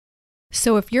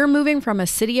So if you're moving from a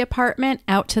city apartment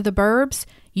out to the burbs,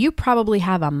 you probably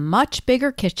have a much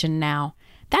bigger kitchen now.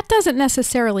 That doesn't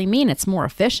necessarily mean it's more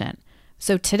efficient.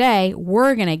 So today,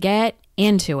 we're going to get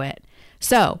into it.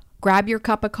 So grab your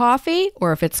cup of coffee,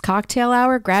 or if it's cocktail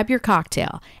hour, grab your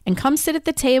cocktail and come sit at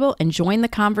the table and join the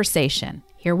conversation.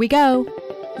 Here we go.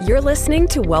 You're listening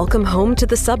to Welcome Home to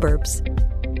the Suburbs.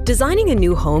 Designing a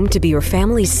new home to be your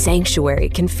family's sanctuary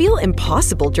can feel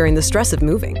impossible during the stress of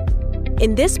moving.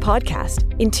 In this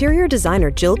podcast, interior designer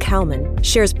Jill Kalman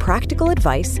shares practical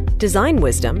advice, design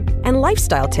wisdom, and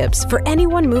lifestyle tips for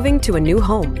anyone moving to a new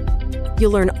home.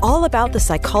 You'll learn all about the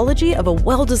psychology of a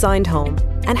well-designed home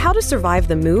and how to survive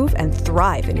the move and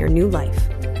thrive in your new life.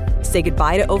 Say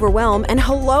goodbye to overwhelm and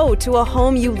hello to a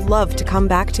home you love to come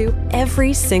back to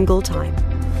every single time.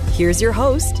 Here's your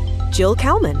host, Jill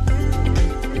Kalman.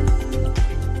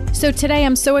 So today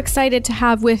I'm so excited to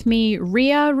have with me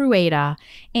Ria Rueda.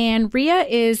 And Ria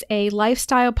is a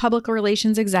lifestyle public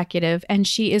relations executive, and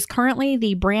she is currently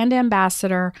the brand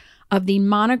ambassador of the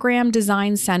Monogram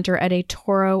Design Center at a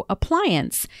Toro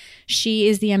Appliance. She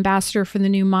is the ambassador for the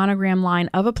new Monogram line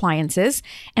of appliances.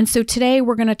 And so today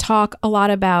we're going to talk a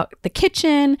lot about the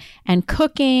kitchen and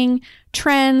cooking,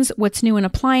 trends, what's new in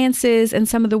appliances, and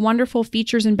some of the wonderful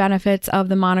features and benefits of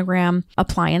the Monogram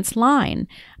appliance line.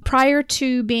 Prior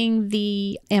to being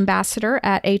the ambassador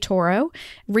at a Toro,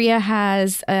 Ria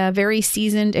has a very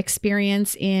seasoned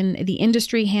experience in the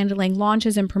industry, handling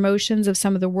launches and promotions of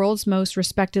some of the world's most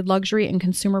respected luxury and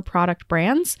consumer product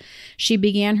brands. She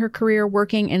began her career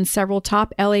working in several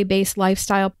top LA-based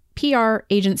lifestyle PR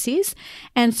agencies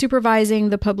and supervising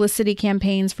the publicity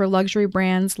campaigns for luxury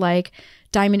brands like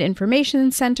Diamond Information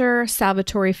Center,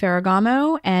 Salvatore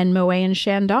Ferragamo, and Moet &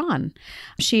 Chandon.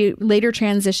 She later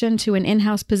transitioned to an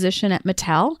in-house position at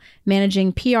Mattel,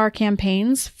 managing PR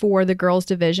campaigns for the girls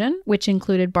division, which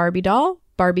included Barbie doll,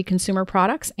 Barbie consumer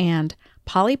products, and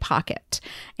Polly Pocket.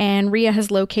 And Ria has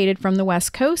located from the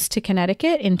West Coast to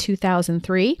Connecticut in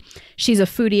 2003. She's a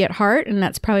foodie at heart, and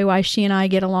that's probably why she and I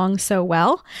get along so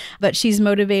well. But she's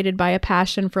motivated by a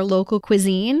passion for local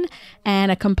cuisine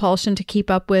and a compulsion to keep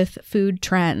up with food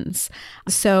trends.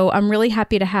 So I'm really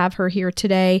happy to have her here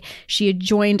today. She had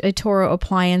joined a Toro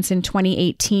Appliance in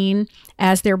 2018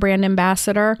 as their brand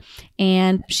ambassador,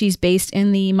 and she's based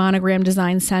in the Monogram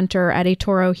Design Center at a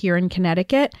Toro here in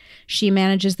Connecticut. She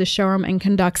manages the showroom and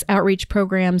conducts outreach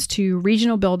programs to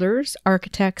regional builders,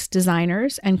 architects,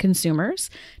 designers, and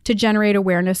consumers to generate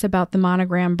awareness about the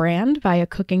Monogram brand via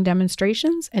cooking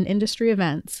demonstrations and industry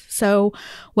events. So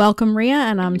welcome, Ria,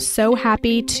 and I'm so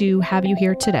happy to have you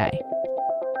here today.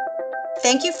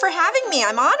 Thank you for having me.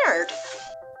 I'm honored.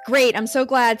 Great. I'm so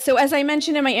glad. So as I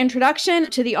mentioned in my introduction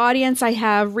to the audience, I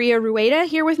have Ria Rueda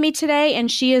here with me today, and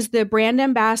she is the brand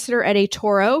ambassador at a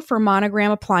Toro for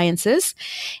Monogram Appliances.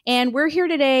 And we're here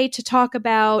today to talk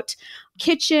about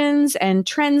kitchens and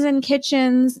trends in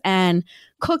kitchens and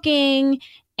cooking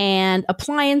and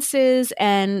appliances,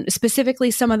 and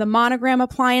specifically some of the Monogram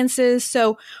appliances.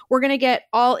 So we're going to get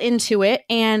all into it.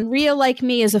 And Ria, like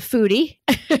me, is a foodie.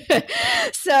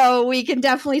 So we can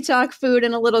definitely talk food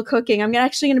and a little cooking. I'm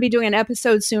actually going to be doing an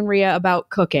episode soon, Ria, about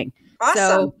cooking. Awesome.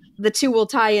 So the two will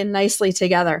tie in nicely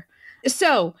together.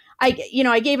 So I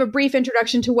gave a brief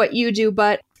introduction to what you do,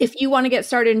 but if you want to get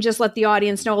started and just let the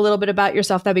audience know a little bit about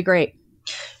yourself, that'd be great.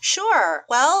 Sure.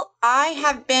 Well, I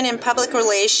have been in public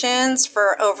relations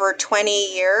for over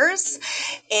 20 years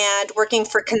and working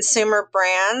for consumer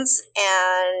brands.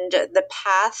 And the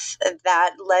path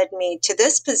that led me to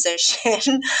this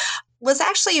position was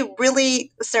actually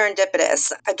really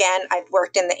serendipitous. Again, I've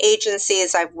worked in the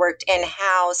agencies, I've worked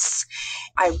in-house,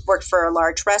 I've worked for a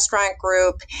large restaurant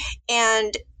group,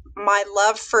 and my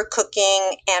love for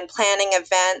cooking and planning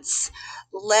events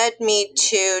led me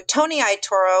to Tony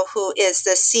Itoro, who is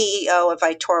the CEO of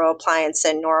Itoro Appliance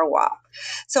in Norwalk.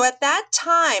 So at that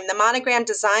time, the Monogram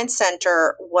Design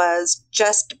Center was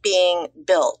just being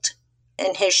built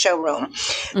in his showroom.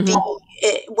 Mm-hmm.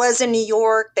 It was in New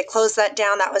York. They closed that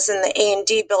down. That was in the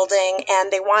A&D building,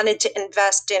 and they wanted to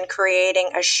invest in creating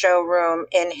a showroom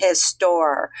in his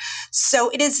store.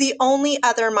 So it is the only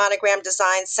other Monogram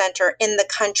Design Center in the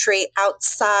country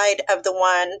outside of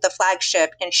the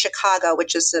flagship in Chicago,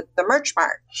 which is the Merch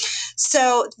Mart.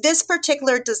 So this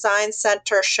particular design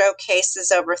center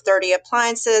showcases over 30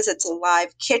 appliances. It's a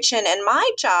live kitchen, and my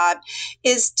job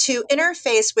is to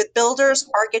interface with builders,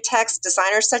 architects,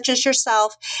 designers such as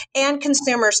yourself, and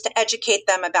consumers to educate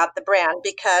them about the brand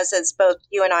because, as both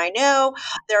you and I know,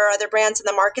 there are other brands in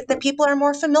the market that people are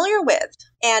more familiar with.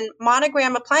 And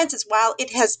Monogram Appliances, while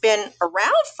it has been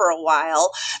around for a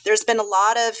while, there's been a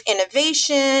lot of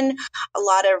innovation, a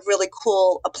lot of really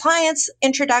cool appliance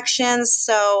introductions.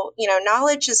 So,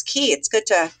 knowledge is key. It's good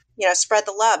to spread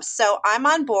the love. So I'm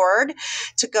on board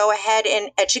to go ahead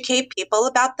and educate people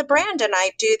about the brand. And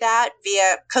I do that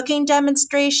via cooking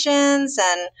demonstrations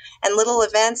and little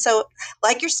events. So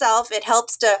like yourself, it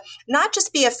helps to not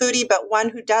just be a foodie, but one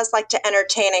who does like to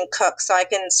entertain and cook. So I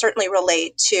can certainly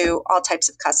relate to all types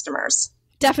of customers.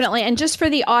 Definitely. And just for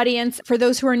the audience, for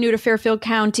those who are new to Fairfield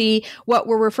County, what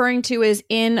we're referring to is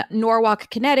in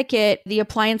Norwalk, Connecticut, the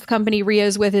appliance company Rhea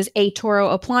is with is A Toro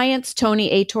Appliance.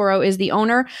 Tony A Toro is the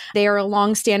owner. They are a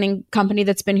longstanding company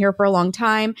that's been here for a long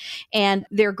time, and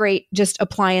they're great just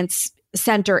appliance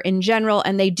center in general.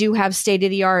 And they do have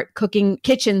state-of-the-art cooking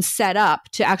kitchens set up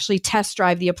to actually test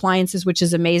drive the appliances, which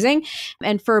is amazing.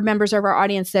 And for members of our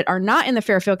audience that are not in the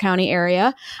Fairfield County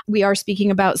area, we are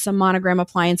speaking about some Monogram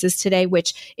appliances today,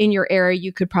 which in your area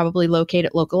you could probably locate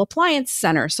at local appliance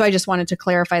centers. So I just wanted to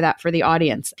clarify that for the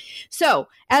audience. So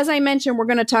as I mentioned, we're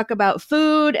going to talk about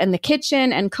food and the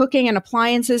kitchen and cooking and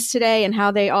appliances today and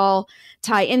how they all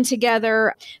tie in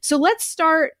together. So let's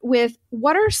start with,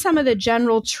 what are some of the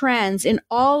general trends in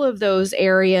all of those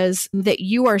areas that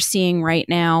you are seeing right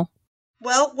now?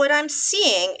 Well, what I'm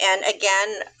seeing, and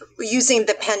again, using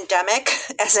the pandemic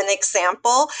as an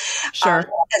example, sure,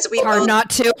 as we hard know, not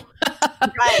to,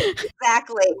 right?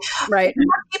 Exactly, right.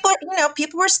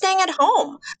 People were staying at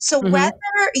home, so whether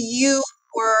you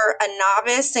were a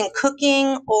novice in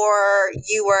cooking or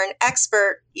you were an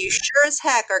expert, you sure as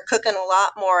heck are cooking a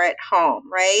lot more at home,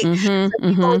 right? So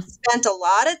people spent a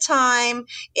lot of time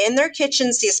in their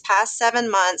kitchens these past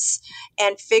 7 months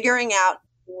and figuring out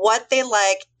what they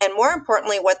like, and more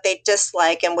importantly, what they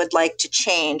dislike and would like to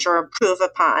change or improve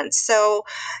upon. So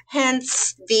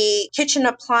hence the kitchen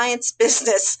appliance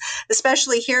business,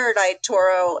 especially here at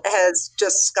iToro, has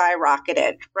just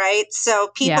skyrocketed, right? So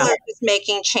people are just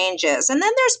making changes. And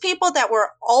then there's people that were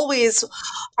always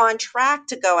on track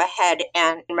to go ahead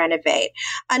and renovate.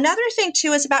 Another thing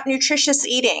too is about nutritious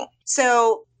eating.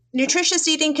 So nutritious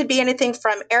eating could be anything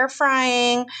from air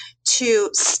frying to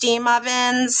steam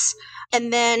ovens.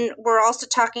 And then we're also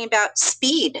talking about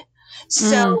speed.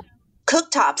 So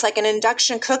cooktops, like an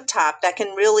induction cooktop that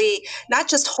can really not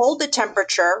just hold the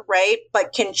temperature, right,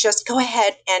 but can just go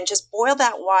ahead and just boil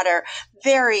that water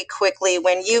very quickly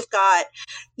when you've got,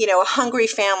 a hungry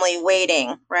family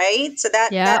waiting, right? So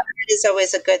that is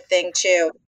always a good thing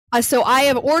too. So I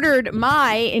have ordered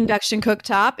my induction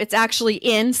cooktop. It's actually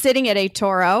sitting at A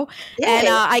Toro, and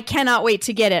I cannot wait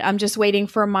to get it. I'm just waiting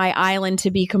for my island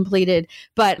to be completed.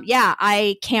 But yeah,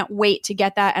 I can't wait to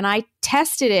get that. And I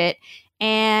tested it,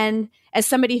 and as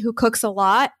somebody who cooks a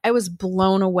lot, I was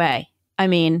blown away. I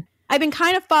mean, I've been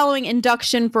kind of following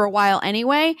induction for a while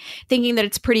anyway, thinking that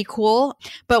it's pretty cool.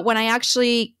 But when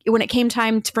it came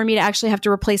time for me to actually have to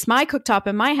replace my cooktop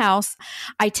in my house,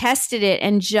 I tested it,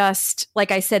 and just, like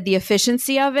I said, the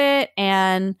efficiency of it.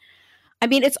 And I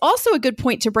mean, it's also a good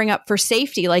point to bring up for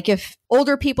safety. Like if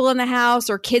older people in the house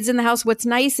or kids in the house, what's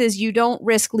nice is you don't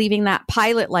risk leaving that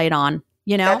pilot light on,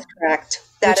 That's correct.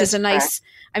 Which is a nice,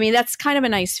 that's kind of a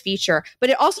nice feature. But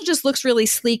it also just looks really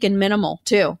sleek and minimal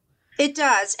too. It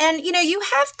does. And, you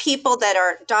have people that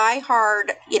are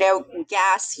diehard,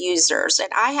 gas users. And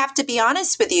I have to be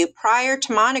honest with you, prior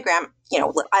to Monogram,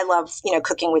 I love,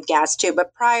 cooking with gas too.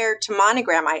 But prior to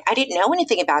Monogram, I didn't know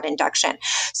anything about induction.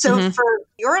 So for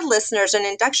your listeners, an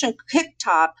induction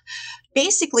cooktop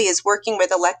basically is working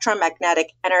with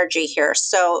electromagnetic energy here.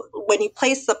 So when you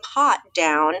place the pot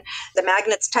down, the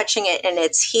magnet's touching it and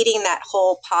it's heating that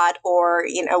whole pot, or,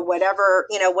 whatever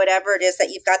it is that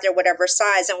you've got there, whatever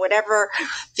size, and whatever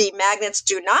the magnets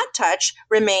do not touch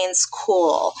remains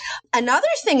cool. Another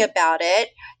thing about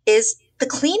it is the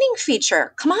cleaning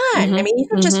feature. Come on. I mean, you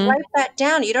can just wipe that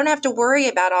down. You don't have to worry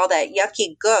about all that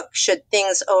yucky gook should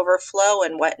things overflow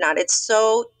and whatnot. It's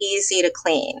so easy to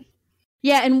clean.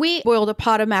 Yeah, and we boiled a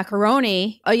pot of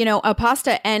macaroni, a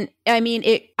pasta, and I mean,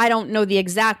 I don't know the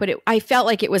exact, but I felt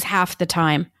like it was half the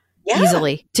time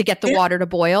easily to get the water to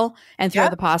boil and throw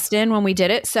the pasta in when we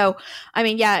did it. So, I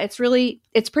mean, yeah, it's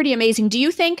pretty amazing. Do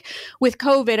you think with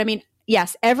COVID, I mean,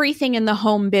 yes, everything in the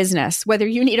home business, whether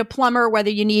you need a plumber,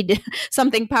 whether you need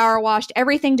something power washed,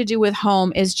 everything to do with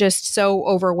home is just so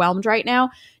overwhelmed right now.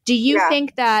 Do you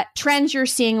think that trends you're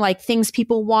seeing, like things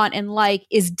people want and like,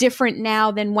 is different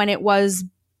now than when it was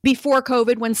before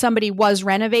COVID, when somebody was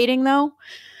renovating though?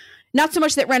 Not so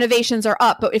much that renovations are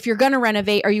up, but if you're going to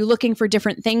renovate, are you looking for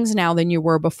different things now than you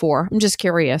were before? I'm just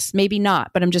curious. Maybe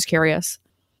not, but I'm just curious.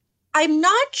 I'm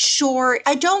not sure.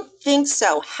 I don't think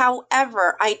so.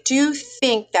 However, I do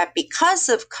think that because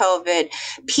of COVID,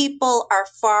 people are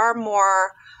far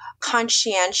more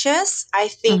conscientious. I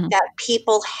think that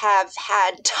people have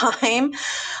had time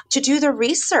to do the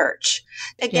research.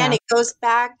 Again, it goes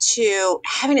back to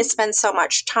having to spend so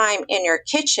much time in your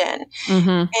kitchen.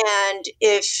 And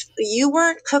if you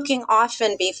weren't cooking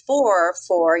often before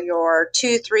for your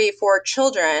 2, 3, 4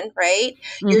 children, right?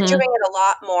 You're doing it a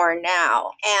lot more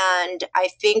now. And I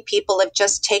think people have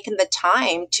just taken the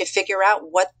time to figure out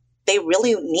what they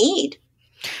really need.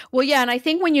 Well, yeah. And I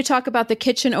think when you talk about the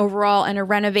kitchen overall and a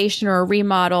renovation or a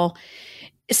remodel,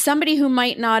 somebody who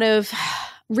might not have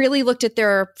really looked at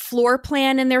their floor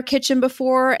plan in their kitchen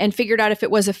before and figured out if it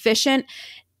was efficient,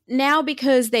 now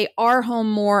because they are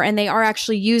home more and they are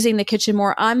actually using the kitchen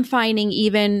more, I'm finding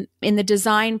even in the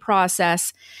design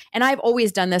process, and I've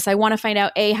always done this, I want to find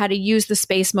out A, how to use the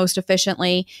space most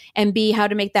efficiently, and B, how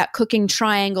to make that cooking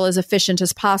triangle as efficient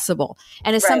as possible.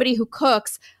 And as somebody who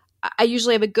cooks, I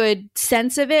usually have a good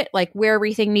sense of it, like where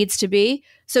everything needs to be.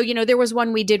 So, there was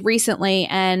one we did recently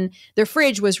and the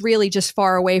fridge was really just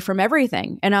far away from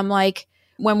everything. And I'm like,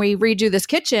 when we redo this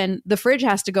kitchen, the fridge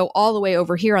has to go all the way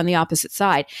over here on the opposite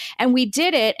side. And we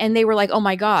did it and they were like, oh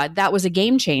my God, that was a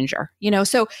game changer.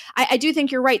 So I do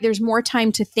think you're right. There's more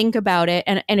time to think about it.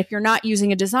 And if you're not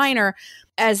using a designer,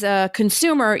 as a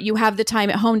consumer, you have the time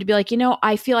at home to be like,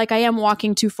 I feel like I am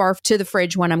walking too far to the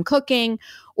fridge when I'm cooking,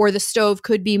 or the stove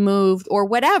could be moved or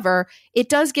whatever. It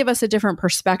does give us a different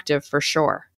perspective for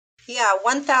sure. Yeah,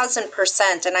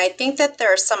 1,000%. And I think that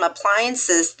there are some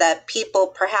appliances that people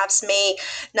perhaps may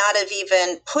not have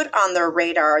even put on their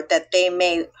radar that they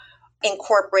may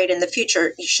incorporate in the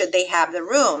future should they have the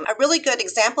room. A really good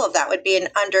example of that would be an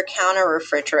under-counter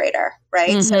refrigerator,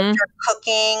 right? So if you're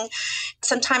cooking,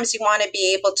 sometimes you want to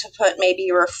be able to put maybe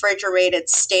your refrigerated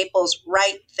staples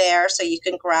right there so you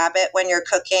can grab it when you're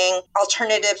cooking.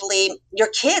 Alternatively,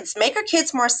 make your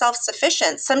kids more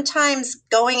self-sufficient. Sometimes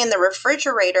going in the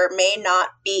refrigerator may not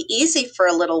be easy for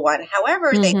a little one.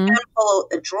 However, they can pull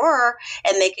a drawer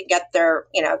and they can get their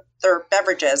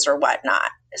beverages or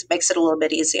whatnot. It makes it a little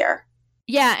bit easier.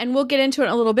 Yeah, and we'll get into it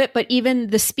in a little bit, but even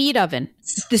the speed oven.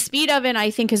 The speed oven, I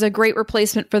think, is a great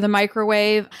replacement for the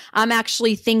microwave. I'm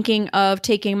actually thinking of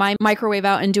taking my microwave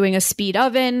out and doing a speed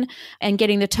oven and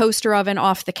getting the toaster oven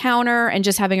off the counter and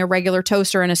just having a regular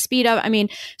toaster and a speed oven.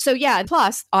 So yeah,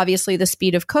 plus obviously the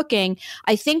speed of cooking.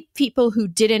 I think people who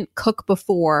didn't cook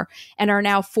before and are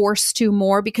now forced to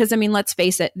more because, let's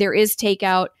face it, there is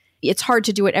takeout. It's hard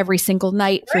to do it every single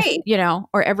night,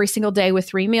 or every single day with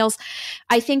 3 meals.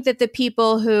 I think that the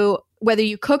people who, whether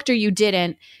you cooked or you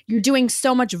didn't, you're doing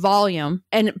so much volume.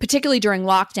 And particularly during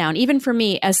lockdown, even for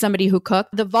me as somebody who cooked,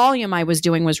 the volume I was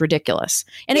doing was ridiculous.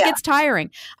 And it gets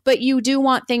tiring. But you do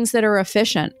want things that are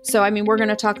efficient. So, we're going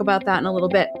to talk about that in a little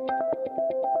bit.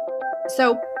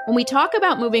 So when we talk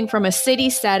about moving from a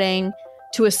city setting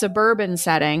to a suburban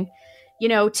setting,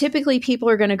 typically people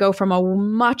are going to go from a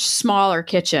much smaller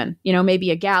kitchen, maybe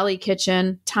a galley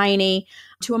kitchen, tiny,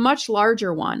 to a much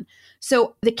larger one.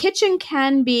 So the kitchen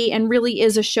can be and really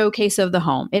is a showcase of the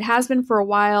home. It has been for a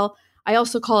while. I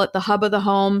also call it the hub of the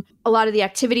home. A lot of the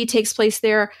activity takes place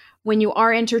there. When you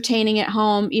are entertaining at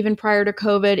home, even prior to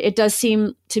COVID, it does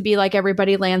seem to be like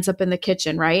everybody lands up in the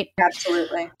kitchen, right?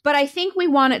 Absolutely. But I think we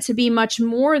want it to be much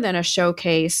more than a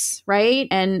showcase, right?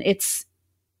 And it's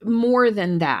more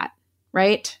than that.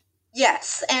 Right?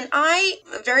 Yes. And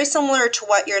very similar to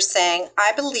what you're saying,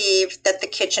 I believe that the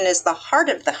kitchen is the heart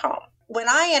of the home. When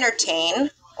I entertain,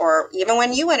 or even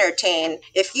when you entertain,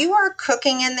 if you are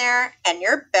cooking in there and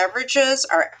your beverages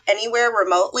are anywhere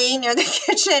remotely near the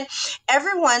kitchen,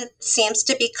 everyone seems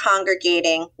to be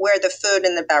congregating where the food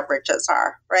and the beverages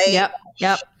are, right?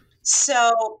 Yep.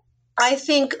 So I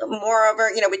think, moreover,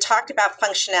 we talked about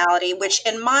functionality, which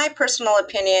in my personal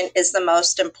opinion is the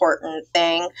most important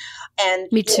thing.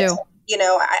 And me too.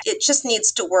 It just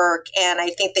needs to work. And I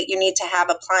think that you need to have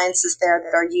appliances there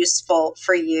that are useful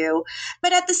for you.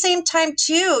 But at the same time,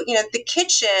 too, the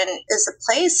kitchen is a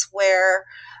place where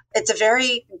it's a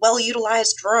very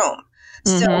well-utilized room.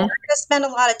 So you're going to spend a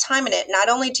lot of time in it. Not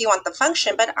only do you want the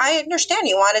function, but I understand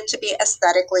you want it to be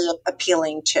aesthetically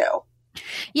appealing too.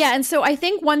 Yeah. And so I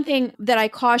think one thing that I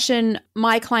caution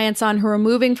my clients on who are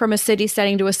moving from a city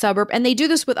setting to a suburb, and they do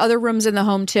this with other rooms in the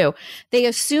home too, they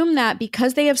assume that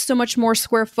because they have so much more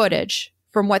square footage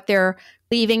from what they're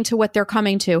leaving to what they're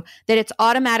coming to, that it's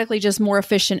automatically just more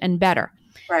efficient and better.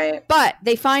 Right. But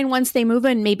they find once they move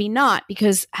in, maybe not,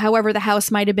 because however the house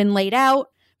might have been laid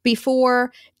out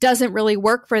before doesn't really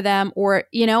work for them, or,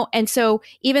 and so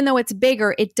even though it's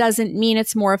bigger, it doesn't mean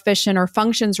it's more efficient or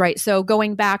functions right. So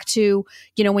going back to,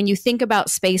 when you think about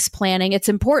space planning, it's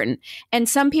important. And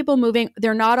some people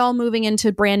they're not all moving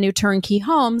into brand new turnkey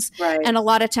homes. Right. And a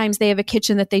lot of times they have a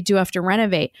kitchen that they do have to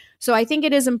renovate. So I think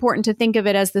it is important to think of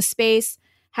it as the space,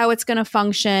 how it's going to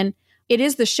function. It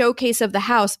is the showcase of the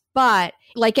house, but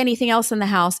like anything else in the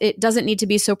house, it doesn't need to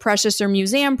be so precious or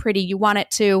museum pretty. You want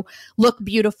it to look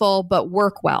beautiful, but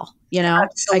work well,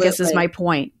 Absolutely. I guess is my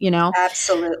point,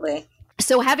 Absolutely.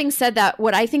 So having said that,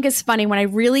 what I think is funny when I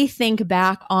really think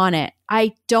back on it,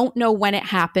 I don't know when it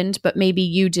happened, but maybe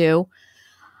you do.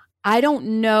 I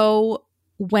don't know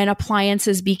when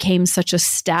appliances became such a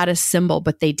status symbol,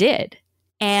 but they did.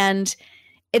 And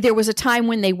there was a time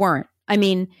when they weren't. I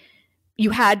mean,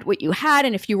 you had what you had,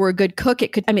 and if you were a good cook,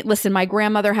 listen, my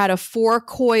grandmother had a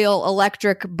 4-coil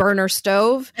electric burner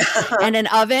stove and an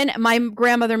oven. My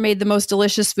grandmother made the most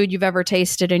delicious food you've ever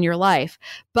tasted in your life.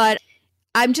 But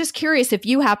I'm just curious if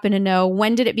you happen to know,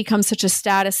 when did it become such a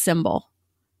status symbol?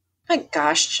 My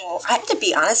gosh, Joel, I have to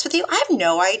be honest with you. I have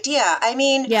no idea. I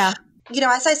mean, yeah.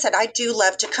 As I said, I do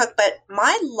love to cook, but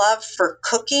my love for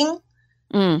cooking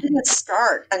didn't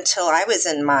start until I was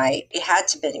it had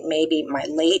to be maybe my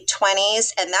late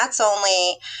 20s. And that's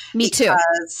only Me too.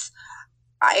 Because,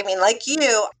 like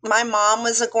you, my mom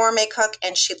was a gourmet cook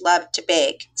and she loved to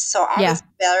bake. So I was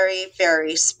very,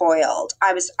 very spoiled.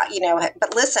 I was,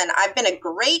 but listen, I've been a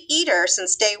great eater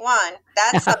since day one.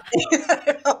 That's something that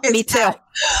I've always Me too.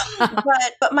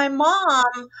 but my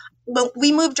mom,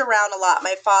 we moved around a lot.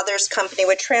 My father's company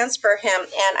would transfer him.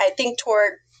 And I think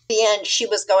toward the end, she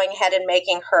was going ahead and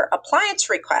making her appliance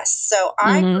requests. So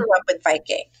I grew up with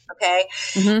Viking. Okay.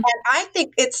 And I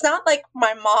think it's not like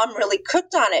my mom really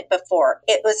cooked on it before.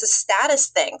 It was a status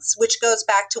thing, which goes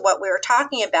back to what we were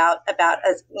talking about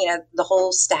the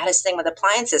whole status thing with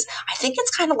appliances. I think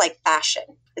it's kind of like fashion.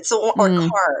 Or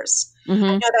cars. I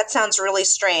know that sounds really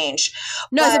strange.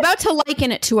 No, I was about to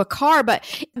liken it to a car, but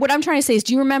what I'm trying to say is,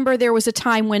 do you remember there was a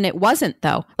time when it wasn't,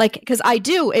 though? Like, because I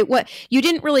do. You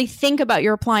didn't really think about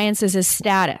your appliances as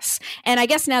status. And I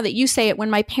guess now that you say it, when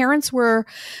my parents were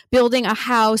building a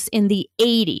house in the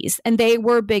 80s, and they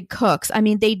were big cooks,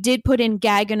 they did put in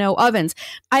Gaggenau ovens.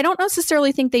 I don't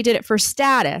necessarily think they did it for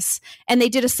status, and they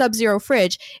did a Sub-Zero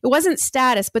fridge. It wasn't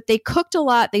status, but they cooked a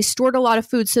lot. They stored a lot of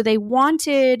food. So they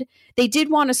did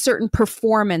want a certain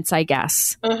performance, I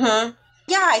guess. Mm-hmm.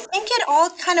 Yeah, I think it all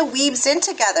kind of weaves in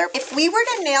together. If we were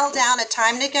to nail down a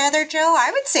time together, Joe, I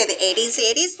would say the 80s.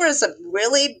 The 80s was a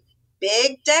really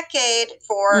big decade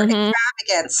for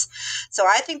extravagance. So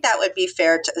I think that would be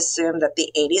fair to assume that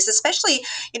the 80s, especially,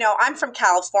 I'm from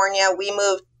California. We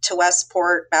moved to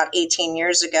Westport about 18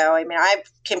 years ago. I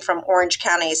came from Orange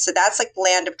County, so that's like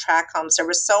land of tract homes. There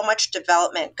was so much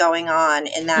development going on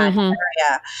in that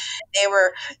area. They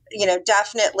were,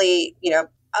 definitely,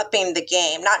 upping the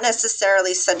game, not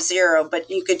necessarily Sub-Zero, but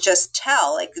you could just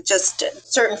tell, just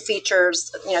certain features,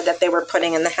 that they were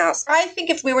putting in the house. I think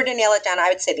if we were to nail it down, I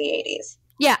would say the 80s.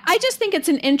 Yeah, I just think it's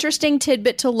an interesting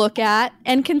tidbit to look at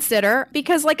and consider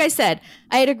because, like I said,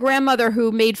 I had a grandmother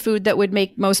who made food that would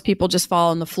make most people just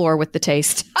fall on the floor with the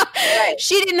taste. Right.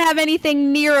 She didn't have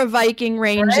anything near a Viking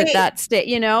range at that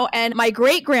state, and my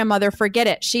great-grandmother, forget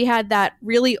it. She had that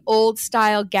really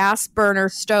old-style gas burner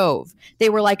stove. They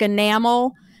were like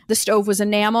enamel. The stove was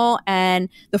enamel and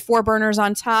the 4 burners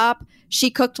on top. She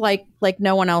cooked like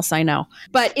no one else I know.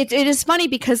 But it is funny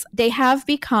because they have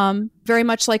become very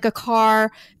much like a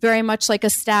car, very much like a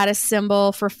status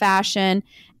symbol for fashion.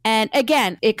 And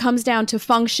again, it comes down to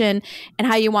function and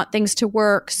how you want things to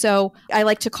work. So I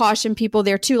like to caution people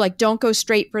there too, don't go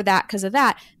straight for that because of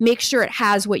that. Make sure it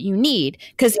has what you need.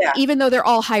 Because even though they're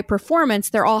all high performance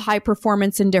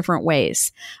in different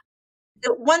ways.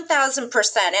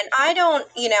 1,000%. And I don't,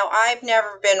 I've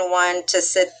never been one to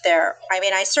sit there.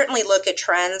 I certainly look at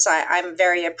trends. I'm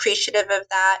very appreciative of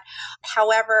that.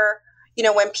 However,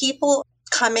 when people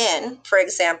come in, for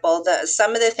example,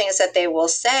 some of the things that they will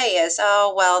say is,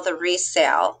 the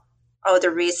resale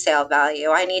value.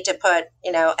 I need to put,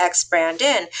 X brand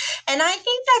in. And I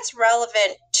think that's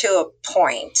relevant to a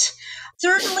point.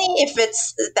 Certainly, if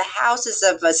the house is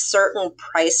of a certain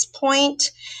price point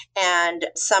and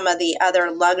some of the other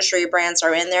luxury brands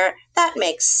are in there, that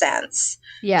makes sense.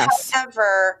 Yes.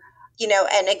 However,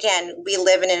 and again, we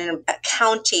live in a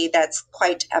county that's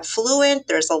quite affluent.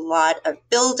 There's a lot of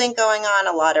building going on,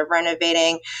 a lot of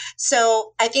renovating.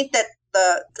 So I think that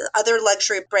the other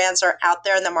luxury brands are out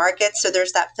there in the market. So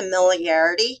there's that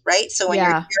familiarity, right? So when you're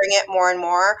hearing it more and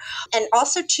more, and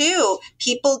also too,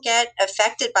 people get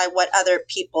affected by what other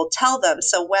people tell them.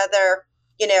 So whether,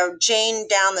 Jane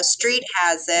down the street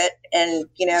has it and,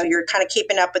 you're kind of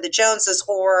keeping up with the Joneses,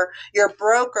 or your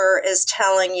broker is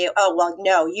telling you, oh, well,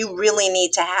 no, you really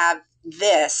need to have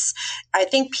this. I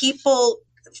think people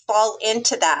fall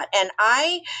into that. And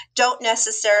I don't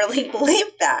necessarily believe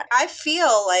that. I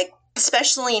feel like,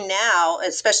 especially now,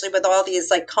 especially with all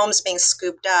these like homes being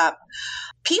scooped up,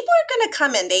 people are going to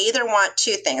come in. They either want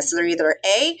two things. They're either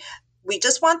A, we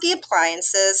just want the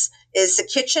appliances. Is the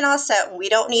kitchen all set and we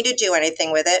don't need to do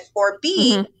anything with it? Or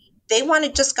B, they want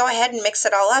to just go ahead and mix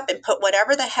it all up and put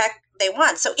whatever the heck they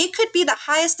want. So it could be the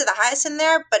highest of the highest in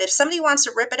there, but if somebody wants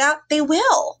to rip it out, they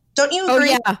will. Don't you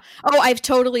agree? Oh, yeah. Oh, I've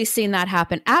totally seen that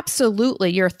happen.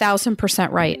 Absolutely. You're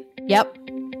 1,000% right. Yep.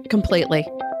 Completely.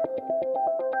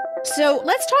 So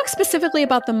let's talk specifically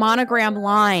about the Monogram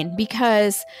line,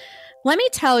 because let me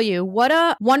tell you, what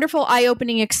a wonderful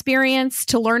eye-opening experience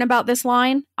to learn about this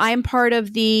line. I am part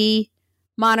of the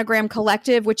Monogram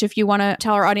Collective, which if you want to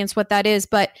tell our audience what that is,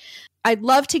 but I'd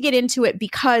love to get into it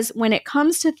because when it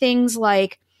comes to things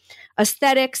like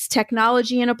aesthetics,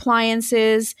 technology and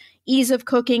appliances, ease of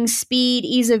cooking, speed,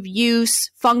 ease of use,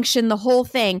 function, the whole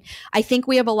thing, I think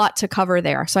we have a lot to cover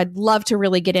there. So I'd love to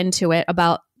really get into it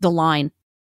about the line.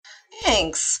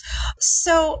 Thanks.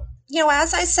 So,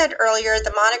 as I said earlier,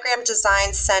 the Monogram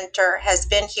Design Center has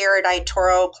been here at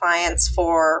iToro Appliance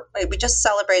we just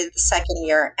celebrated the 2nd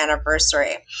year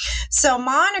anniversary. So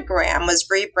Monogram was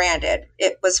rebranded.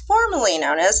 It was formerly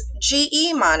known as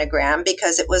GE Monogram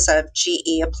because it was of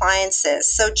GE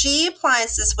Appliances. So GE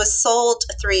Appliances was sold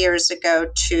 3 years ago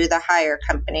to the Haier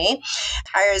company.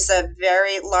 Haier is a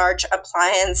very large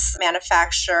appliance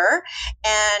manufacturer,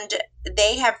 and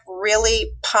they have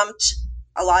really pumped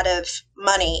a lot of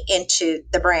money into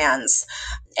the brands.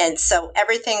 And so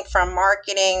everything from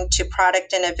marketing to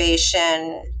product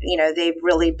innovation, they've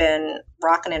really been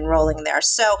rocking and rolling there.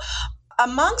 So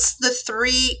amongst the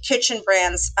 3 kitchen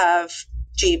brands of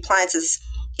GE Appliances,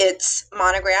 it's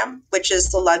Monogram, which is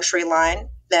the luxury line,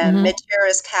 then Mid-Tier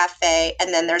is Cafe,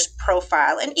 and then there's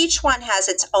Profile. And each one has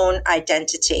its own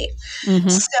identity.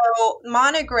 So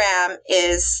Monogram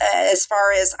is, as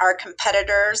far as our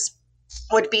competitors,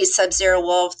 would be Sub-Zero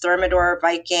Wolf, Thermador,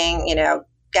 Viking,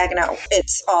 Gaggenau.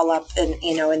 It's all up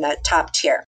in that top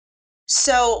tier.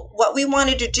 So what we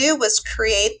wanted to do was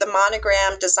create the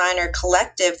Monogram Designer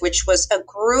Collective, which was a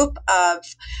group of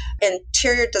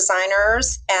interior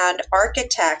designers and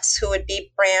architects who would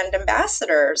be brand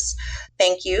ambassadors.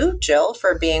 Thank you, Jill,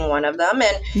 for being one of them.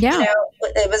 And,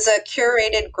 it was a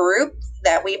curated group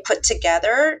that we put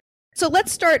together. So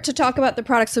let's start to talk about the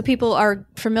products so people are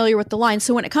familiar with the line.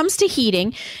 So when it comes to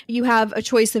heating, you have a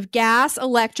choice of gas,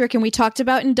 electric, and we talked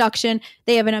about induction.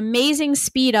 They have an amazing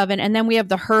speed oven, and then we have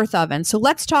the hearth oven. So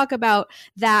let's talk about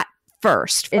that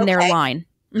first in their line.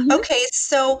 Okay,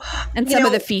 so... And some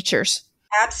of the features.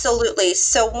 Absolutely.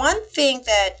 So one thing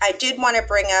that I did want to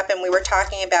bring up, and we were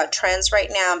talking about trends right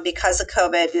now because of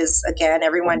COVID, is, again,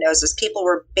 everyone knows this, people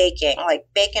were baking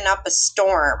up a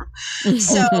storm.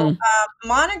 So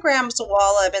Monogram's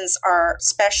wall ovens are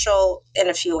special in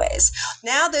a few ways.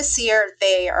 Now this year,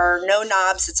 they are no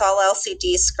knobs. It's all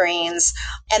LCD screens.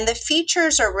 And the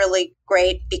features are really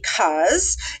great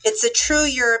because it's a true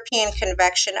European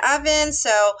convection oven.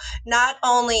 So not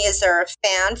only is there a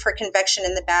fan for convection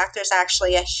in the back, there's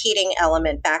actually a heating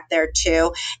element back there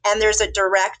too. And there's a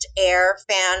direct air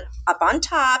fan up on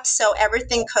top. So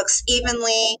everything cooks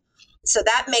evenly. So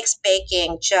that makes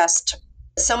baking just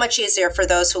so much easier for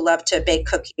those who love to bake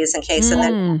cookies and cakes. And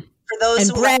then for those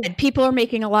and bread, people are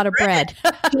making a lot of bread.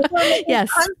 People are making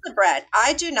tons of bread.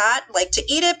 I do not like to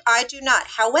eat it. I do not.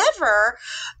 However,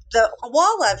 the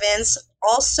wall ovens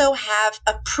also have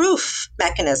a proof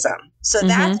mechanism. So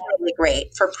that's really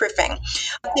great for proofing.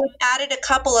 They've added a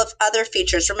couple of other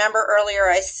features. Remember earlier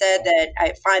I said that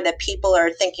I find that people are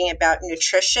thinking about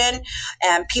nutrition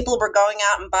and people were going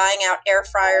out and buying out air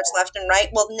fryers left and right.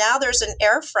 Well, now there's an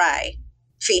air fry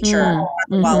feature on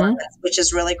the wall ovens, which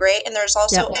is really great. And there's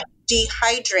also a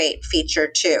dehydrate feature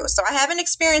too. So I haven't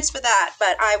experienced with that,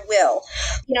 but I will.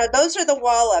 Those are the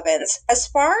wall ovens. As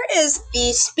far as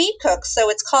the speed cook,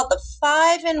 so it's called the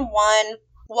 5-in-1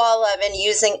 wall oven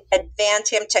using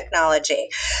Advantium technology.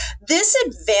 This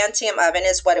Advantium oven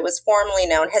is what it was formerly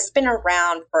known, has been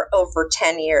around for over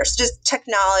 10 years. Just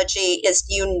technology is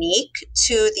unique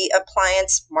to the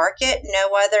appliance market. No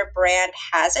other brand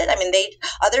has it. I mean,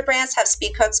 other brands have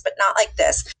speed cooks, but not like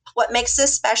this. What makes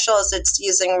this special is it's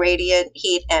using radiant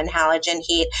heat and halogen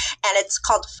heat, and it's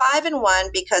called 5-in-1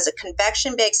 because it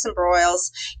convection bakes and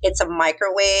broils. It's a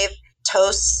microwave,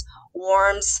 toasts,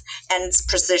 warms, and it's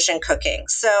precision cooking.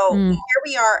 So here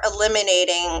we are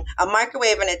eliminating a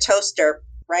microwave and a toaster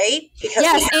right? Because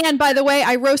yes. And by the way,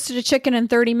 I roasted a chicken in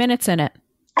 30 minutes in it.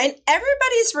 and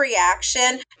everybody's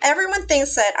reaction, everyone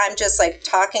thinks that I'm just like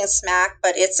talking smack,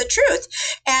 but it's the truth.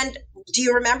 And do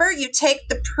you remember, you take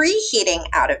the preheating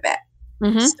out of it?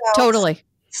 Mm-hmm. Totally.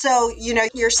 So,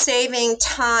 you're saving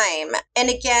time. And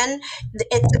again,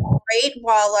 it's a great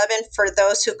wall oven for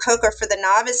those who cook or for the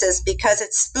novices because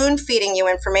it's spoon feeding you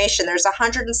information. There's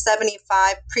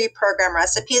 175 pre-programmed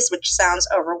recipes, which sounds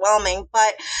overwhelming,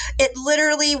 but it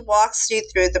literally walks you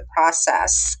through the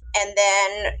process. And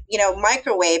then,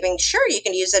 microwaving, sure, you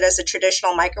can use it as a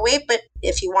traditional microwave, but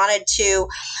if you wanted to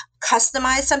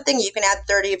customize something, you can add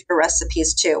 30 of your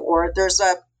recipes too, or there's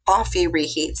a coffee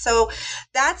reheat. So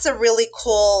that's a really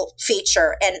cool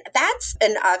feature. And that's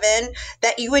an oven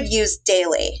that you would use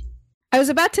daily. I was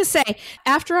about to say,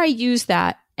 after I use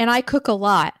that, and I cook a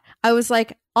lot, I was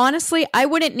like, honestly, I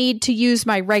wouldn't need to use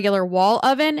my regular wall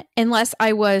oven unless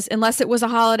it was a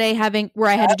holiday where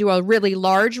I had to do a really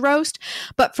large roast.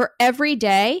 But for every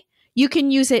day, you can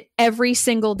use it every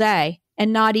single day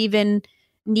and not even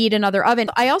need another oven.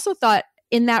 I also thought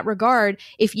in that regard,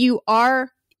 if you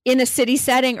are in a city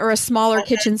setting or a smaller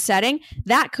kitchen setting,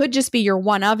 that could just be your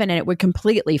one oven and it would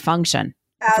completely function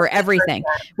for everything,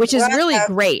 which is really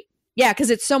great. Yeah, because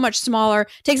it's so much smaller,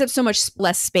 takes up so much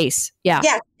less space. Yeah.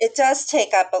 Yeah, it does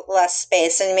take up less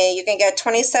space. I mean, you can get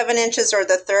 27 inches or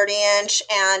the 30 inch,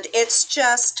 and it's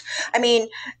just,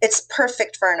 it's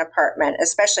perfect for an apartment,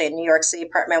 especially a New York City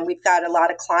apartment. We've got a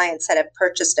lot of clients that have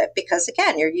purchased it because,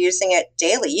 again, you're using it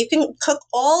daily. You can cook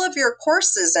all of your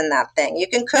courses in that thing. You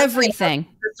can cook everything.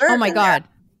 Oh my God.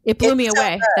 It blew me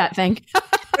away, that thing.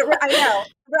 I know.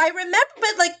 I remember, but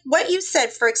like what you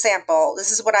said, for example,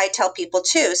 this is what I tell people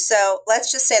too. So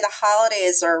let's just say the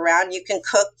holidays are around. You can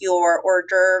cook your hors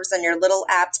d'oeuvres and your little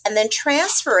apps and then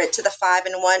transfer it to the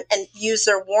 5-in-1 and use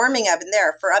their warming oven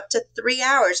there for up to 3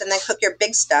 hours and then cook your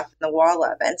big stuff in the wall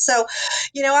oven. So,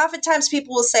 oftentimes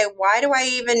people will say, why do I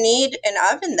even need an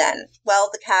oven then? Well,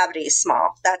 the cavity is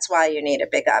small. That's why you need a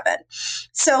big oven.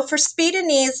 So for speed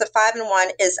and ease, the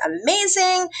 5-in-1 is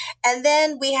amazing. And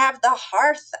then we have the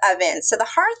hearth oven. So the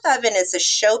hearth oven is a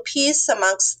showpiece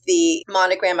amongst the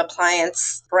Monogram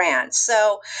appliance brand.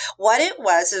 So what it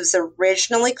was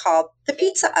originally called the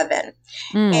pizza oven.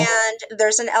 And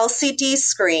there's an LCD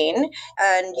screen,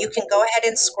 and you can go ahead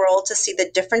and scroll to see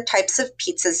the different types of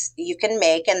pizzas you can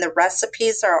make. And the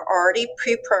recipes are already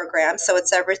pre-programmed. So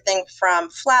it's everything from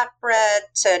flatbread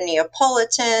to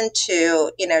Neapolitan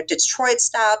to, Detroit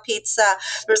style pizza.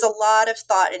 There's a lot of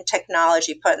thought and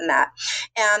technology put in that.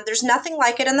 And there's nothing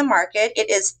like it in the market. It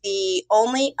is the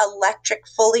only electric,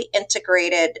 fully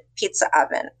integrated pizza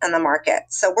oven in the market.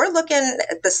 So we're looking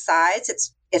at the size.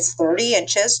 It's 30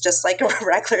 inches, just like a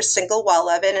regular single wall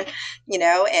oven,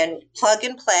 and plug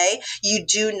and play. You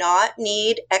do not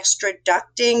need extra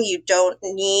ducting. You don't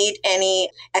need any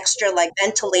extra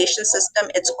ventilation system.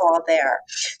 It's all there.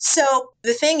 So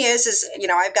the thing is,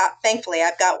 thankfully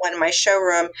I've got one in my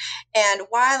showroom. And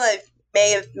while I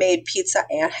may have made pizza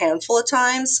a handful of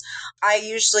times, I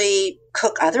usually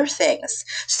cook other things.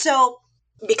 So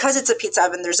because it's a pizza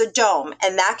oven, there's a dome,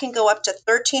 and that can go up to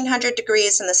 1,300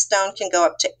 degrees, and the stone can go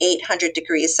up to 800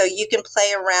 degrees. So you can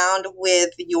play around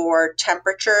with your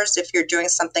temperatures if you're doing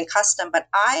something custom. But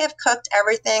I have cooked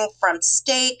everything from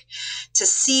steak to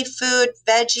seafood,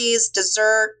 veggies,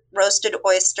 dessert, roasted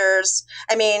oysters.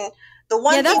 The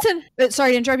one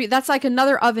sorry to interrupt you. That's like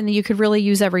another oven that you could really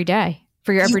use every day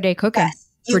for your everyday cooking. Yes,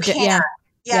 you can.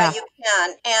 Yeah, you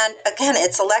can. And again,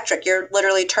 it's electric. You're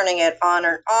literally turning it on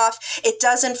or off. It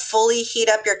doesn't fully heat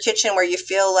up your kitchen where you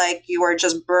feel like you are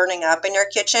just burning up in your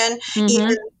kitchen. Even,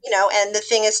 and the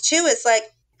thing is too, is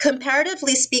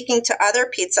comparatively speaking to other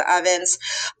pizza ovens,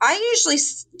 I usually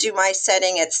do my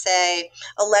setting at, say,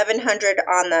 1,100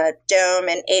 on the dome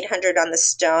and 800 on the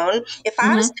stone. If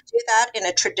I was to do that in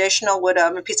a traditional wood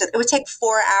oven pizza, it would take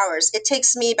 4 hours. It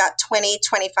takes me about 20,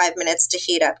 25 minutes to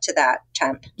heat up to that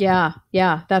temp. Yeah,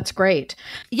 that's great.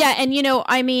 Yeah,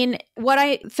 and what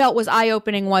I felt was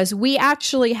eye-opening was we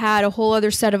actually had a whole other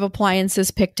set of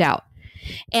appliances picked out.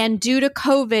 And due to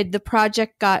COVID, the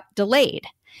project got delayed.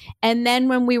 And then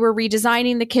when we were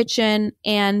redesigning the kitchen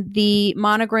and the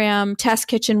Monogram test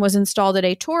kitchen was installed at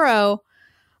A Toro,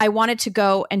 I wanted to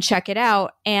go and check it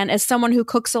out. And as someone who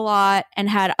cooks a lot and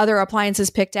had other appliances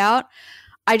picked out,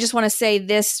 I just want to say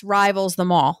this rivals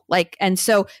them all. And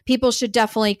so people should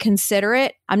definitely consider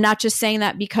it. I'm not just saying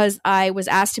that because I was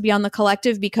asked to be on the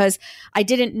collective, because I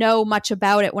didn't know much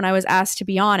about it when I was asked to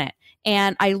be on it.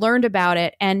 And I learned about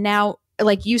it. And now,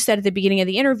 like you said at the beginning of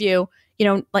the interview,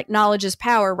 knowledge is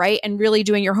power, right? And really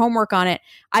doing your homework on it.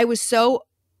 I was so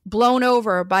blown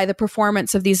over by the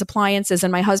performance of these appliances,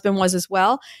 and my husband was as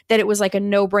well, that it was like a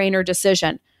no-brainer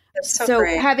decision. That's so So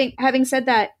great. having said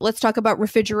that, let's talk about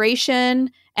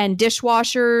refrigeration and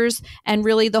dishwashers and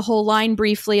really the whole line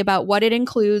briefly about what it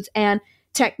includes and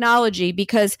technology,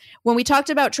 because when we talked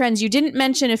about trends, you didn't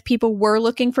mention if people were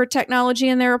looking for technology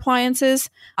in their appliances.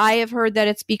 I have heard that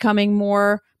it's becoming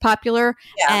more popular.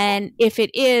 Yeah. And if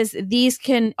it is, these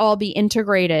can all be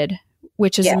integrated,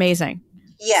 which is amazing.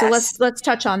 Yes. So let's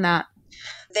touch on that.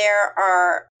 There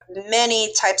are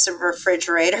many types of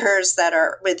refrigerators that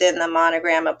are within the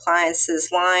Monogram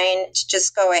appliances line. To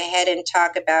just go ahead and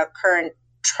talk about current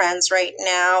trends right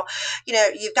now,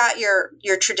 you've got your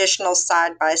traditional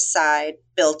side-by-side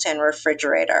built-in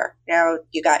refrigerator.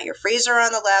 You got your freezer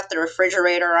on the left, the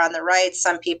refrigerator on the right.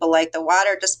 Some people like the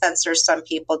water dispenser, some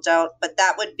people don't, but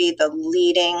that would be the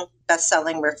leading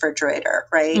best-selling refrigerator,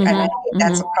 right? And I think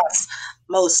that's across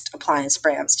most appliance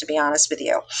brands, to be honest with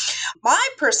you. My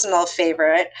personal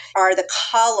favorite are the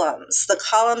columns. The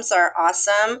columns are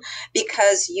awesome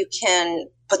because you can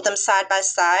put them side by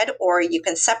side, or you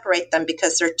can separate them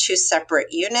because they're two separate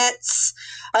units.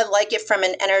 I like it from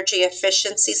an energy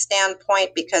efficiency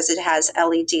standpoint because it has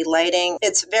LED lighting.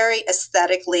 It's very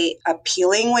aesthetically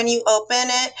appealing when you open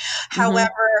it.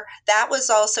 However, that was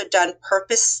also done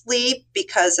purposely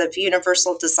because of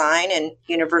universal design, and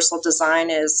universal design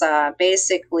is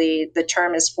basically the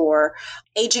term is for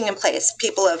aging in place,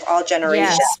 people of all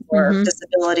generations or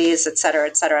disabilities, et cetera,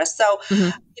 et cetera. So,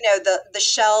 the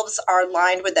shelves are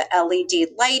lined with the LED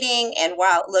lighting, and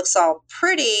while it looks all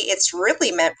pretty, it's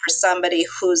really meant for somebody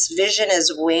whose vision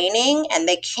is waning and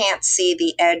they can't see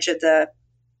the edge of the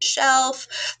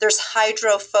shelf. There's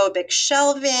hydrophobic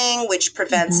shelving, which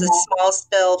prevents a small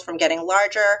spill from getting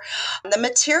larger. The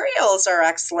materials are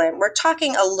excellent. We're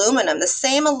talking aluminum, the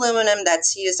same aluminum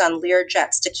that's used on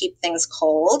Learjets to keep things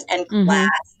cold, and glass.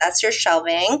 That's your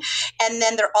shelving. And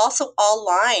then they're also all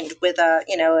lined with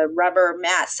a rubber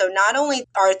mat. So not only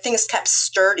are things kept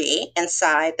sturdy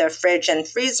inside the fridge and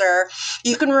freezer,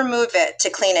 you can remove it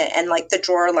to clean it, and like the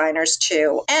drawer liners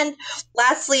too. And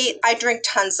lastly, I drink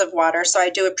tons of water, so I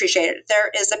do appreciate it.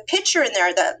 There is a picture in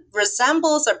there that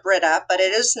resembles a Brita, but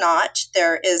it is not.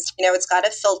 There is, it's got a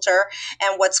filter.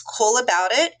 And what's cool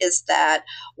about it is that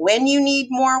when you need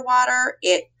more water,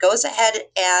 it goes ahead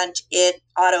and it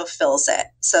autofills it.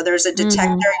 So there's a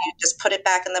detector, you just put it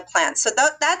back in the plant. So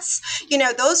that's,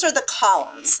 those are the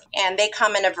columns, and they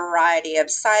come in a variety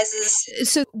of sizes.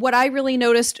 So what I really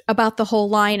noticed about the whole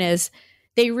line is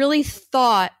they really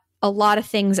thought a lot of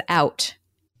things out.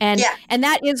 And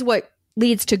that is what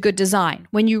leads to good design.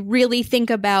 When you really think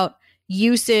about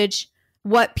usage,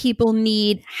 what people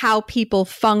need, how people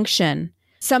function.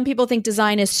 Some people think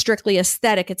design is strictly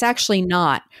aesthetic. It's actually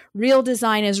not. Real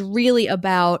design is really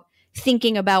about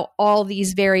thinking about all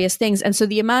these various things. And so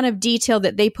the amount of detail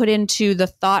that they put into the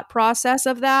thought process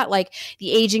of that, like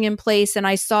the aging in place, and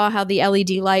I saw how the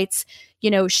LED lights,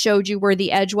 showed you where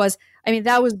the edge was. I mean,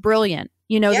 that was brilliant.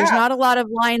 There's not a lot of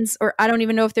lines, or I don't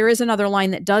even know if there is another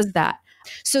line that does that.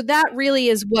 So that really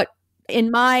is what, in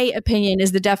my opinion,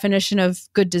 is the definition of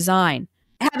good design.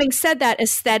 Having said that,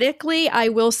 aesthetically, I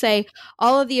will say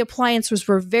all of the appliances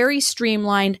were very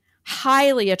streamlined,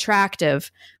 highly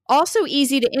attractive, also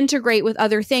easy to integrate with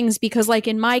other things, because like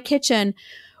in my kitchen,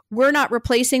 we're not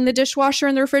replacing the dishwasher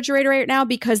and the refrigerator right now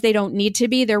because they don't need to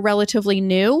be. They're relatively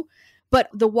new. But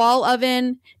the wall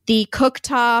oven, the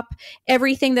cooktop,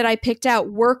 everything that I picked out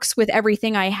works with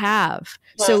everything I have.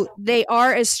 So they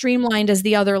are as streamlined as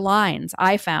the other lines,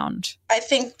 I found. I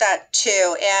think that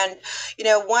too. And,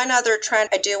 one other trend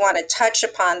I do want to touch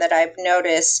upon that I've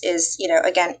noticed is,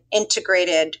 again,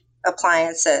 integrated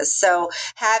appliances. So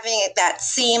having that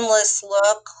seamless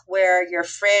look where your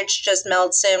fridge just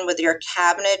melts in with your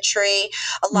cabinetry,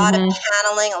 a lot of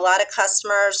paneling, a lot of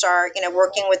customers are,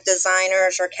 working with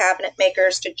designers or cabinet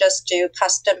makers to just do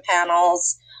custom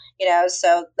panels,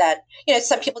 so that,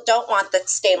 some people don't want the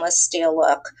stainless steel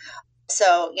look.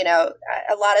 So,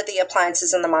 a lot of the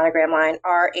appliances in the Monogram line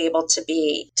are able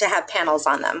to have panels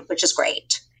on them, which is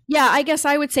great. Yeah, I guess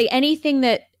I would say anything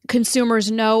that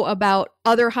consumers know about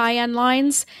other high-end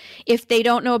lines, if they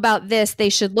don't know about this, they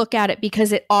should look at it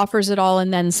because it offers it all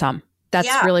and then some. That's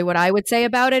really what I would say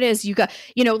about it is you got,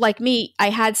 like me, I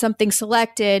had something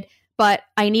selected, but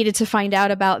I needed to find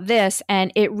out about this,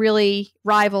 and it really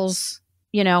rivals,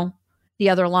 the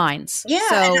other lines. Yeah,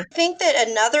 so, and I think that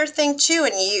another thing too,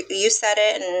 and you said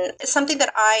it, and it's something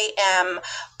that I am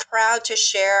proud to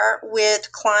share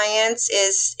with clients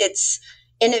is it's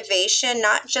innovation,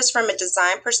 not just from a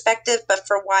design perspective, but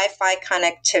for Wi-Fi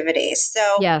connectivity.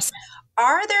 So yes.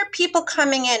 are there people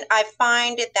coming in? I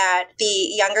find that the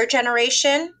younger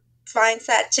generation finds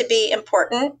that to be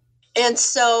important. And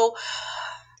so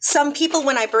some people,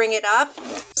 when I bring it up,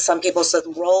 some people said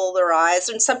roll their eyes,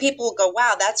 and some people will go,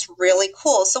 wow, that's really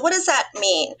cool. So what does that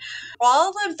mean?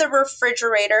 All of the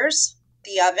refrigerators,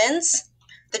 the ovens,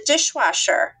 the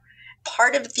dishwasher,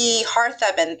 part of the hearth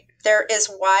oven, there is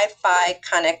Wi-Fi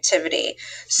connectivity.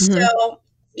 So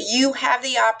you have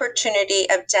the opportunity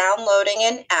of downloading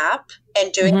an app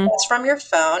and doing this from your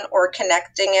phone or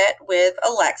connecting it with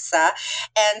Alexa.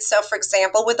 And so, for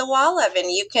example, with the wall oven,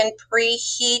 you can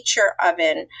preheat your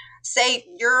oven. Say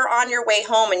you're on your way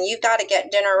home and you've got to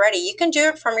get dinner ready. You can do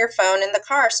it from your phone in the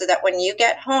car so that when you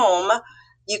get home,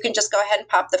 you can just go ahead and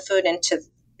pop the food into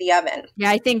the oven.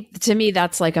 Yeah, I think to me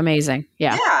that's like amazing.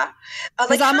 Yeah. Yeah.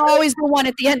 Because I'm always the one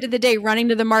at the end of the day running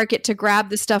to the market to grab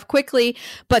the stuff quickly.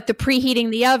 But the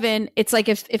preheating the oven, it's like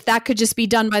if that could just be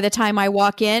done by the time I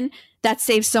walk in, that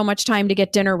saves so much time to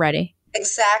get dinner ready.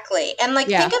 Exactly. And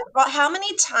think about how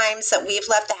many times that we've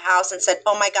left the house and said,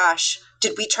 oh my gosh,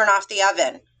 did we turn off the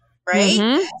oven? Right?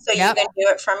 So you can do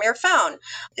it from your phone.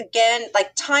 Again,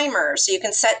 like timers. You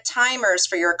can set timers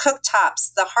for your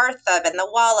cooktops, the hearth oven, the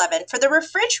wall oven. For the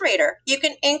refrigerator, you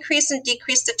can increase and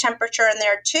decrease the temperature in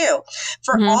there too.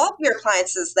 For all of your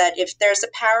appliances, that if there's a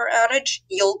power outage,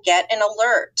 you'll get an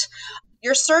alert.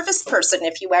 Your service person,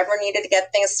 if you ever needed to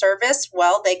get things serviced,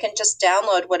 well, they can just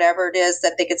download whatever it is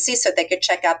that they could see so they could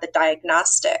check out the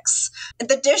diagnostics.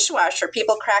 The dishwasher,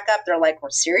 people crack up. They're like, well,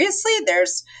 seriously?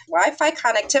 There's Wi-Fi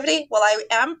connectivity? Well, I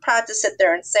am proud to sit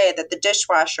there and say that the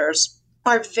dishwashers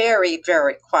are very,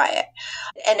 very quiet.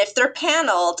 And if they're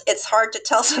paneled, it's hard to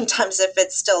tell sometimes if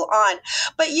it's still on.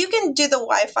 But you can do the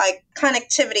Wi-Fi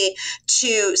connectivity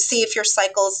to see if your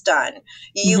cycle's done.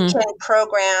 You can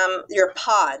program your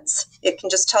pods. It can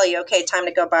just tell you, okay, time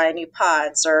to go buy new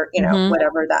pods or,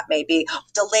 whatever that may be.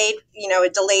 Delayed, a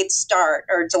delayed start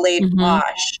or delayed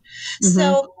wash.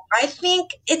 So I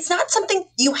think it's not something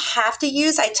you have to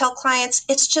use. I tell clients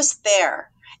it's just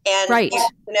there. And,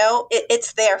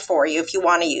 it's there for you if you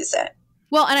want to use it.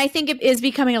 Well, and I think it is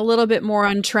becoming a little bit more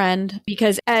on trend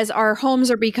because as our homes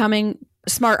are becoming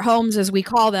smart homes, as we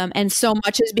call them, and so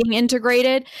much is being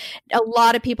integrated, a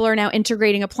lot of people are now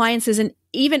integrating appliances. And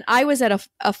even I was at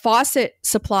a faucet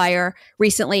supplier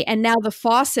recently, and now the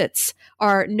faucets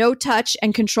are no touch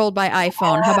and controlled by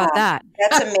iPhone. How about that?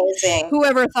 That's amazing.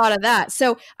 Whoever thought of that?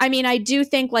 So, I mean, I do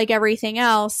think like everything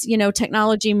else,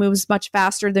 technology moves much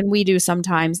faster than we do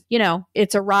sometimes.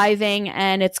 It's arriving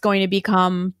and it's going to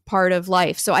become part of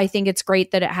life. So I think it's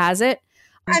great that it has it.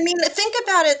 I mean, think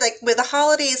about it like with the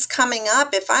holidays coming up,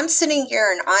 if I'm sitting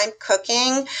here and I'm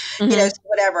cooking,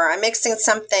 whatever, I'm mixing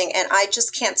something and I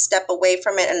just can't step away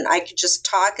from it and I could just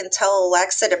talk and tell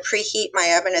Alexa to preheat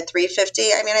my oven at 350.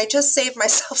 I mean, I just saved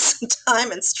myself some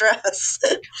time and stress.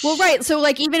 Well, right. So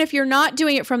like, even if you're not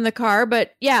doing it from the car,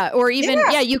 but you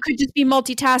could just be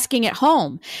multitasking at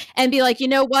home and be like, you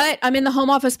know what? I'm in the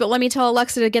home office, but let me tell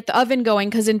Alexa to get the oven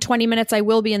going because in 20 minutes I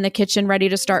will be in the kitchen ready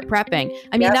to start prepping.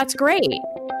 I mean, that's great.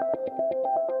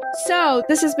 So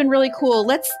this has been really cool.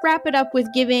 Let's wrap it up with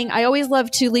I always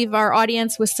love to leave our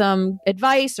audience with some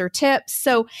advice or tips.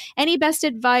 So any best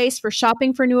advice for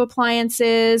shopping for new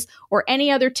appliances or any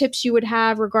other tips you would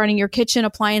have regarding your kitchen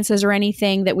appliances or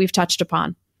anything that we've touched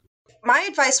upon? My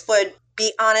advice would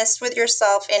be honest with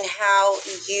yourself in how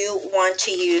you want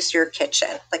to use your kitchen.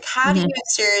 Like, how do you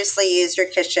seriously use your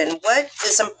kitchen? What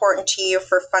is important to you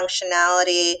for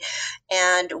functionality?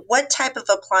 And what type of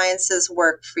appliances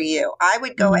work for you? I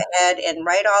would go ahead and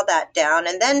write all that down,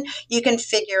 and then you can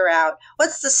figure out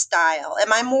what's the style.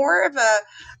 Am I more of a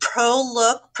pro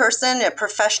look person, a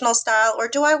professional style, or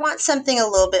do I want something a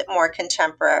little bit more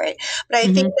contemporary? But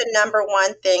I think the number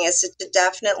one thing is to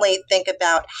definitely think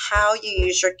about how you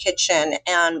use your kitchen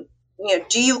and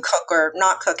do you cook or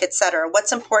not cook, et cetera?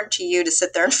 What's important to you to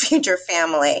sit there and feed your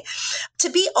family? To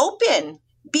be open.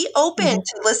 Be open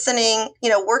to listening,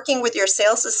 working with your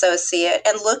sales associate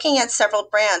and looking at several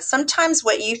brands. Sometimes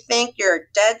what you think you're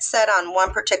dead set on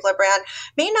one particular brand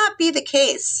may not be the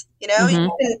case. You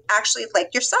can actually,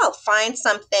 like yourself, find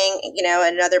something,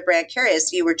 another brand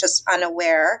carries. You were just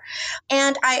unaware.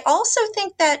 And I also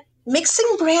think that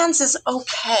mixing brands is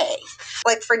okay.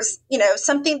 Like, for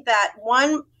something that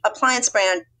one appliance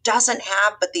brand doesn't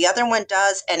have, but the other one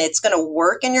does, and it's going to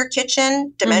work in your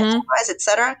kitchen, dimension-wise, et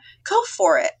cetera, go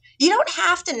for it. You don't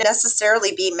have to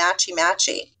necessarily be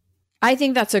matchy-matchy. I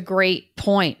think that's a great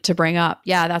point to bring up.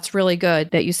 Yeah, that's really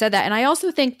good that you said that. And I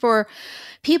also think for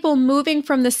people moving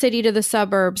from the city to the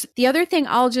suburbs, the other thing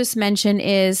I'll just mention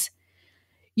is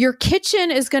your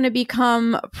kitchen is going to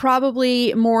become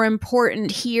probably more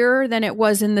important here than it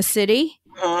was in the city.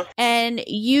 And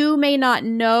you may not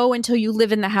know until you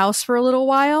live in the house for a little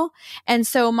while. And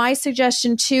so my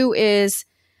suggestion too is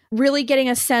really getting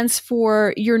a sense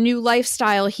for your new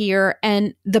lifestyle here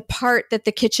and the part that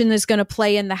the kitchen is going to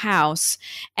play in the house.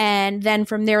 And then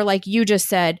from there, like you just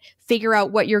said, figure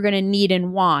out what you're going to need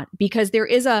and want, because there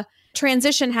is a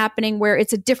transition happening where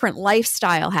it's a different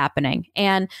lifestyle happening.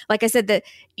 And like I said, that,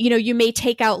 you may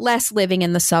take out less living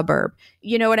in the suburb.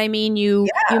 You know what I mean? You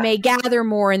may gather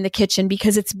more in the kitchen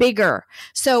because it's bigger.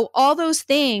 So all those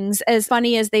things, as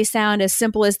funny as they sound, as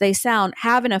simple as they sound,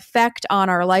 have an effect on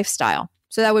our lifestyle.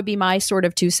 So that would be my sort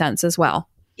of 2 cents as well.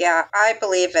 Yeah, I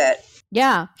believe it.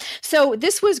 Yeah. So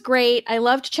this was great. I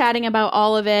loved chatting about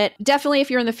all of it. Definitely,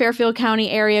 if you're in the Fairfield County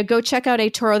area, go check out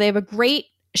eToro. They have a great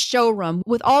showroom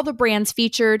with all the brands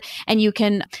featured, and you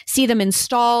can see them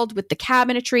installed with the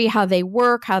cabinetry, how they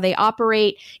work, how they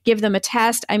operate, give them a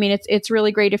test. I mean, it's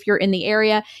really great if you're in the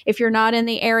area. If you're not in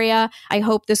the area, I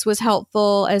hope this was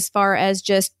helpful as far as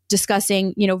just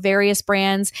discussing, various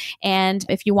brands. And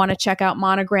if you want to check out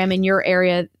Monogram in your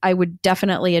area, I would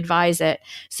definitely advise it.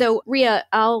 So Rhea,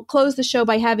 I'll close the show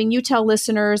by having you tell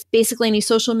listeners basically any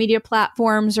social media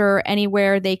platforms or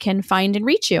anywhere they can find and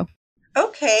reach you.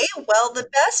 Okay, well, the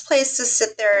best place to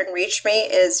sit there and reach me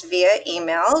is via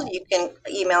email. You can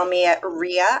email me at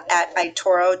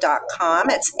ria@itoro.com.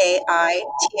 It's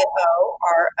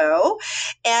AITORO.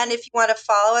 And if you want to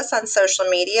follow us on social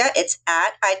media, it's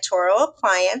at iToro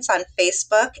Appliance on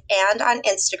Facebook and on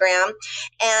Instagram.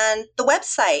 And the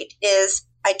website is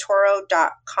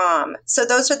itoro.com. So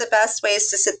those are the best ways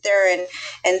to sit there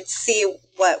and see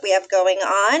what we have going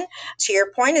on. To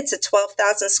your point, it's a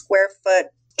 12,000 square foot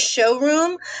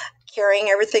showroom carrying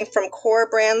everything from core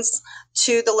brands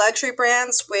to the luxury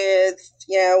brands with,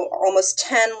 almost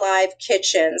 10 live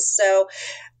kitchens. So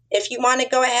if you want to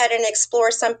go ahead and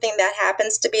explore something that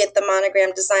happens to be at the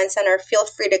Monogram Design Center, feel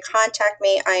free to contact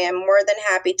me. I am more than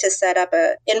happy to set up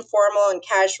an informal and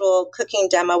casual cooking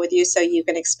demo with you so you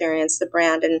can experience the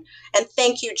brand. And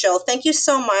thank you, Jill. Thank you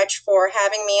so much for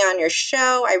having me on your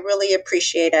show. I really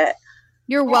appreciate it.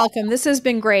 You're welcome. This has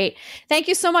been great. Thank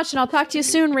you so much, and I'll talk to you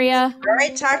soon, Rhea. All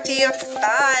right, talk to you.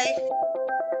 Bye.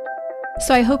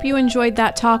 So I hope you enjoyed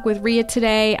that talk with Rhea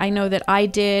today. I know that I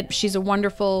did. She's a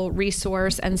wonderful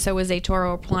resource, and so is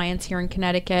eToro Appliance here in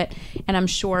Connecticut. And I'm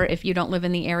sure if you don't live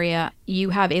in the area,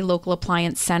 you have a local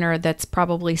appliance center that's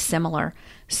probably similar.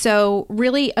 So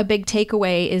really a big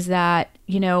takeaway is that,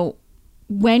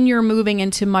 when you're moving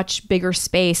into much bigger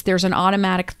space, there's an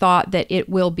automatic thought that it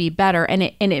will be better, and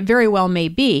it very well may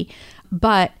be,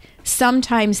 but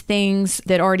sometimes things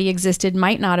that already existed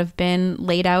might not have been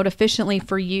laid out efficiently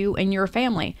for you and your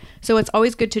family. So it's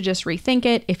always good to just rethink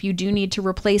it. If you do need to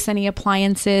replace any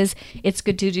appliances, it's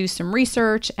good to do some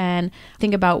research and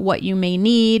think about what you may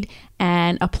need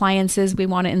and appliances we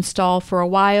want to install for a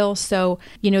while. So,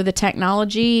 the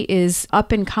technology is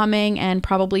up and coming and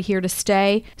probably here to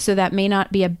stay. So that may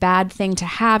not be a bad thing to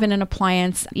have in an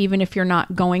appliance, even if you're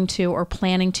not going to or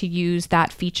planning to use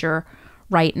that feature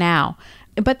right now.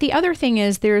 But the other thing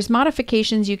is there's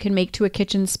modifications you can make to a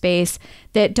kitchen space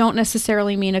that don't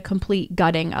necessarily mean a complete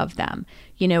gutting of them.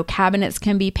 Cabinets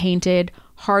can be painted,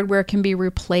 hardware can be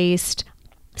replaced.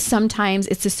 Sometimes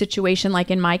it's a situation like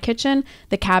in my kitchen,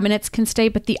 the cabinets can stay,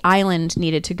 but the island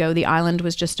needed to go. The island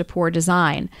was just a poor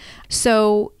design.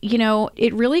 So,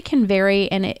 it really can vary,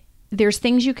 and there's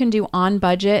things you can do on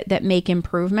budget that make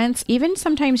improvements. Even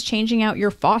sometimes changing out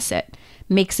your faucet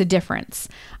makes a difference.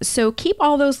 So keep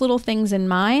all those little things in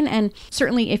mind. And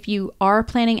certainly if you are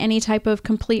planning any type of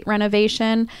complete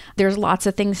renovation, there's lots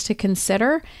of things to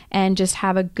consider, and just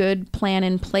have a good plan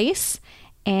in place.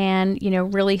 And,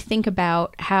 really think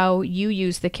about how you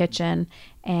use the kitchen.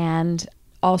 And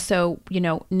also,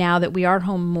 now that we are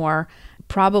home more,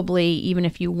 probably even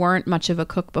if you weren't much of a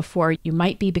cook before, you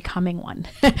might be becoming one.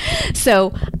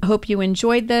 So I hope you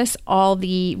enjoyed this. All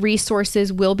the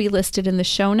resources will be listed in the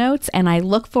show notes, and I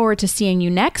look forward to seeing you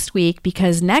next week,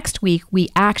 because next week we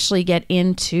actually get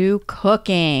into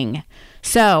cooking.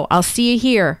 So I'll see you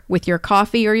here with your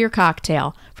coffee or your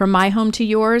cocktail. From my home to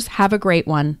yours, have a great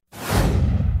one.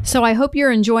 So I hope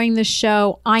you're enjoying this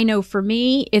show. I know for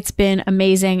me, it's been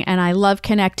amazing, and I love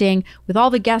connecting with all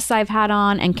the guests I've had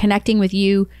on and connecting with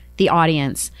you, the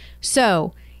audience.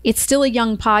 So it's still a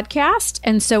young podcast,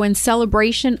 and so in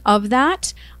celebration of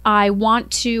that, I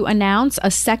want to announce a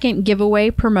second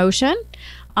giveaway promotion.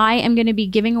 I am going to be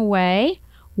giving away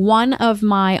one of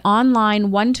my online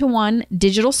one-to-one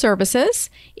digital services.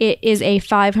 It is a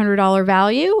 $500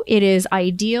 value. It is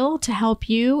ideal to help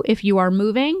you if you are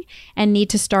moving and need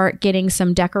to start getting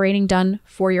some decorating done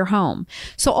for your home.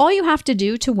 So all you have to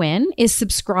do to win is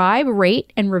subscribe,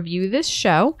 rate, and review this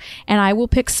show, and I will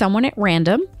pick someone at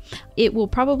random. It will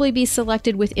probably be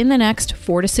selected within the next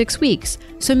 4 to 6 weeks.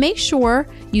 So make sure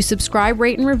you subscribe,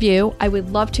 rate, and review. I would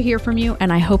love to hear from you,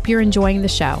 and I hope you're enjoying the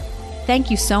show.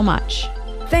 Thank you so much.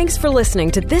 Thanks for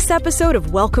listening to this episode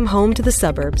of Welcome Home to the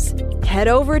Suburbs. Head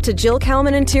over to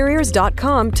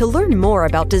JillKalmanInteriors.com to learn more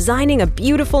about designing a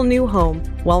beautiful new home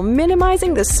while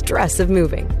minimizing the stress of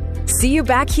moving. See you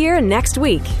back here next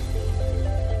week.